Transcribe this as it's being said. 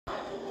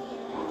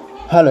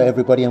Hello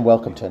everybody and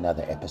welcome to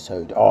another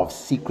episode of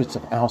Secrets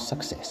of Our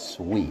Success.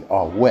 We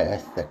are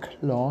with the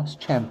class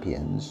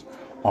champions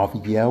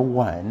of Year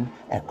 1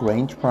 at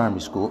Grange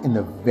Primary School in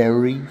the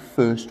very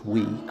first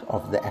week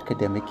of the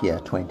academic year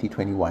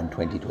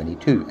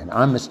 2021-2022. And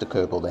I'm Mr.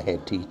 Kerbal, the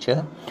head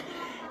teacher,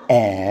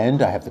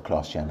 and I have the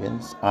class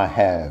champions. I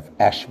have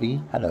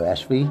Ashvi. Hello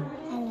Ashvi.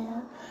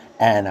 Hello.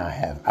 And I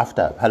have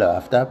Aftaab. Hello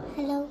Aftaab.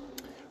 Hello.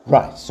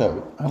 Right,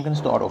 so I'm going to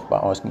start off by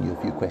asking you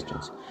a few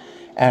questions.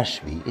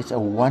 Ashvi, it's a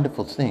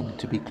wonderful thing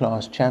to be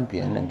class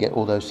champion and get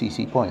all those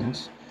CC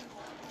points.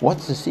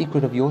 What's the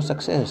secret of your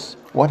success?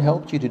 What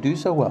helped you to do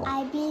so well?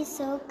 I be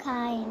so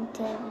kind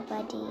to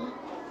everybody.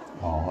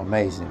 Oh,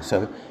 amazing.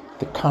 So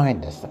the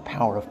kindness, the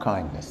power of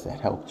kindness, that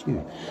helped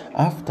you.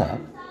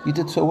 After you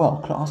did so well,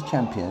 class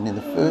champion in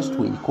the first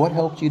week, what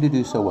helped you to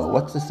do so well?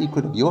 What's the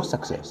secret of your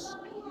success?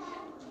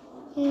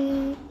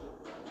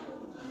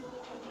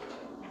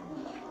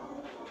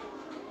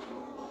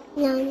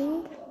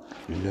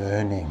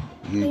 Learning.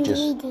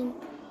 Reading.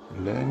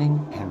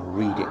 Learning and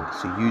reading.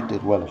 So you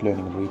did well at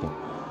learning and reading.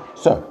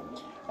 So,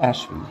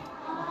 Ashvi,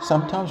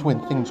 sometimes when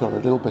things are a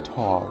little bit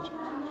hard,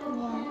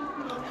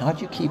 how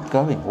do you keep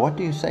going? What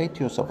do you say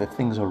to yourself if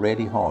things are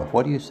really hard?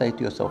 What do you say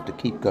to yourself to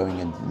keep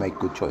going and make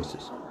good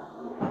choices?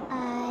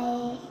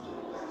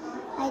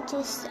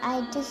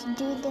 I just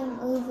do them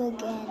over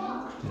again.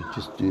 You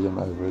just do them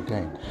over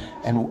again.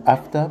 And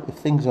after, if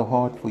things are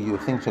hard for you,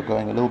 if things are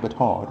going a little bit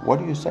hard, what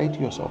do you say to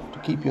yourself to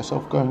keep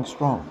yourself going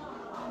strong?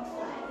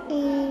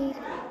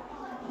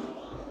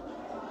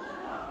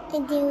 I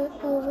do it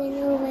over and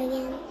over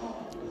again.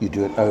 You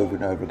do it over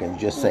and over again. You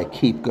just say,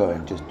 keep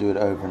going. Just do it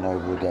over and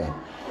over again.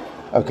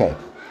 Okay.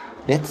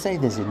 Let's say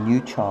there's a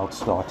new child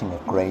starting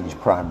at Grange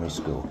Primary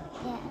School.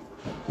 Yeah.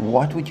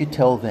 What would you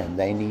tell them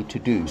they need to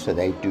do so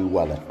they do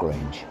well at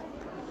Grange?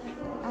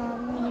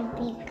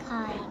 Be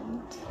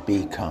kind.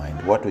 Be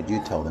kind. What would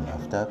you tell them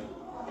after?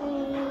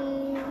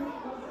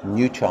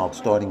 New child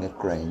starting at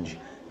Grange,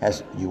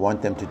 you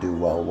want them to do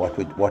well.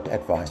 What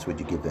advice would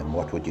you give them?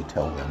 What would you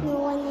tell them?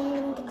 No running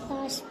in the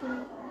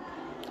classroom.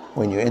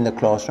 When you're in the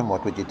classroom,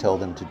 what would you tell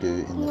them to do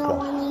in the No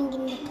classroom? running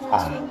in the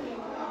classroom.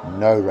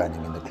 No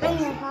running in the And no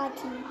classroom.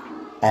 hurting.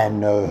 And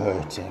no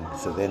hurting.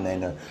 So then they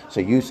know.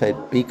 So you said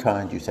be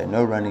kind. You say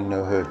no running,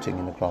 no hurting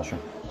in the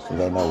classroom. So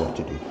they know what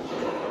to do.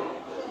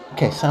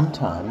 Okay,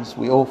 sometimes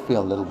we all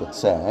feel a little bit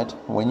sad.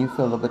 When you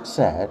feel a bit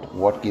sad,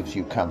 what gives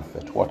you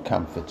comfort? What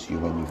comforts you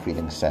when you're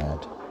feeling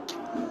sad?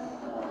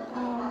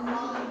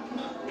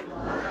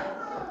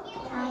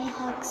 I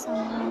hug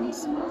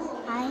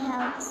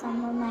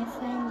some of my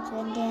friends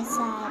when they're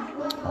sad.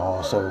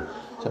 Oh, so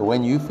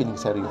when you're feeling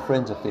sad or your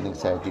friends are feeling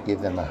sad, you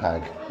give them a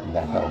hug and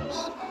that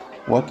helps.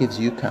 What gives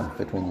you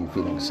comfort when you're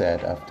feeling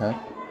sad, After?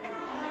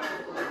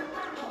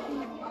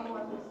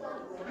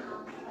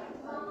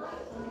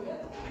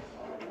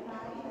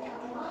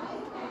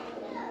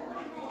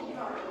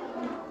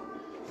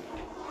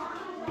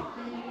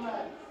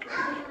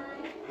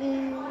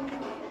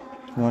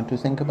 You want to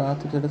think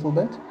about it a little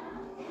bit?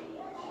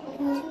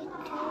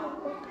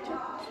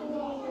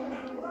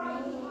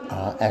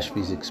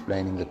 Ashvi's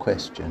explaining the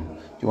question. Do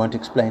you want to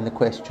explain the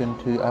question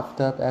to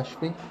Aftab,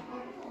 Ashvi?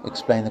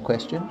 Explain the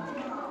question.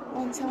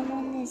 When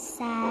someone is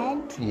sad,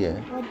 Yeah.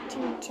 what do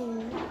you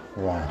do?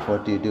 Right.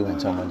 What do you do when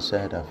someone's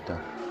sad,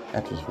 Aftab?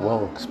 That was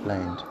well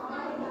explained.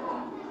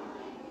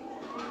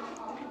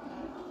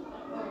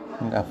 I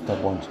think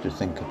Aftab wants to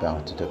think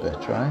about it a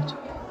bit, right?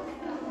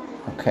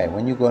 Okay,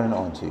 when you got an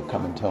answer, you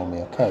come and tell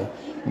me, okay?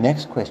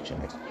 Next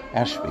question is,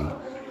 Ashvi,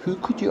 who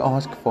could you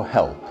ask for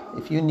help?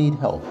 If you need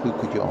help, who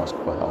could you ask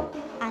for help?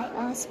 I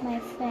ask my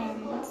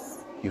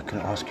friends. You can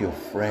ask your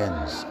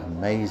friends.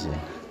 Amazing.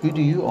 Who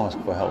do you ask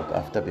for help,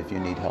 Aftab, if you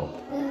need help?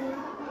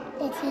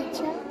 The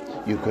teacher.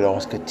 You could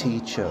ask a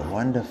teacher.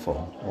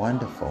 Wonderful,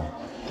 wonderful.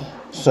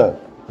 So,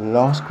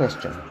 last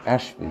question.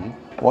 Ashvi,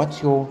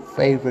 what's your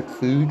favorite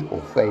food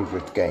or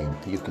favorite game?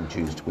 You can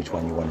choose which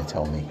one you want to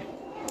tell me.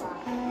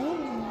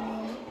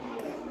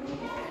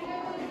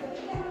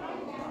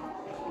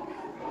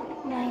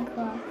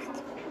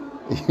 Minecraft.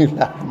 You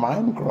like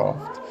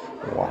Minecraft?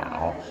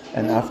 Wow.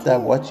 And after,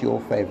 what's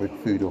your favorite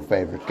food or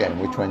favorite game?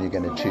 Which one are you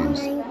going to choose?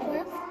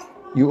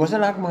 Minecraft. You also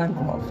like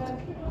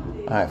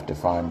Minecraft? I have to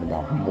find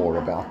out more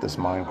about this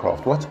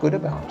Minecraft. What's good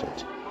about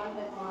it?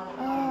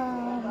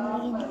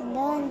 You can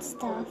learn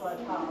stuff.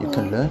 You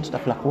can learn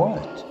stuff like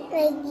what?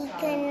 Like you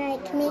can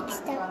make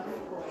stuff.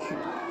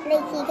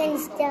 Like you can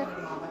stuff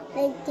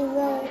like the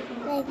road,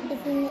 like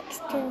if you mix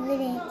the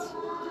village.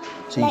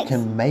 So you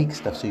can make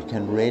stuff, so you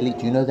can really,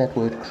 do you know that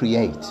word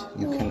create?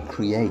 You can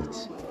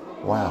create.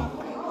 Wow.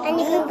 And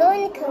you can go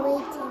in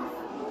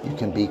creative. You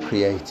can be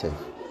creative.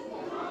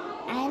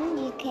 And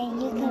you can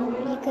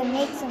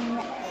make some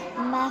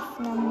math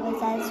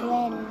numbers as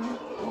well.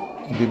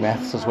 You do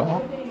maths as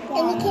well?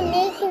 And you can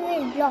make it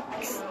with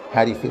blocks.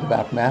 How do you feel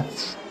about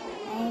maths?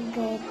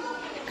 Good.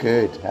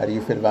 Good. How do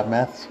you feel about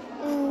maths?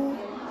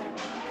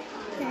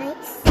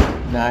 Nice.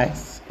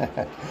 Nice.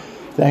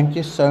 Thank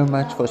you so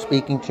much for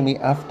speaking to me,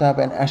 Aftaab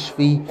and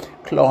Ashvi,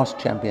 class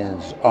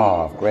champions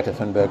of Greta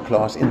Thunberg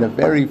class in the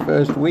very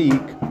first week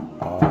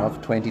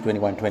of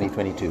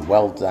 2021-2022.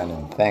 Well done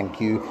and thank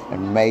you,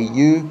 and may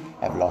you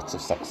have lots of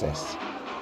success.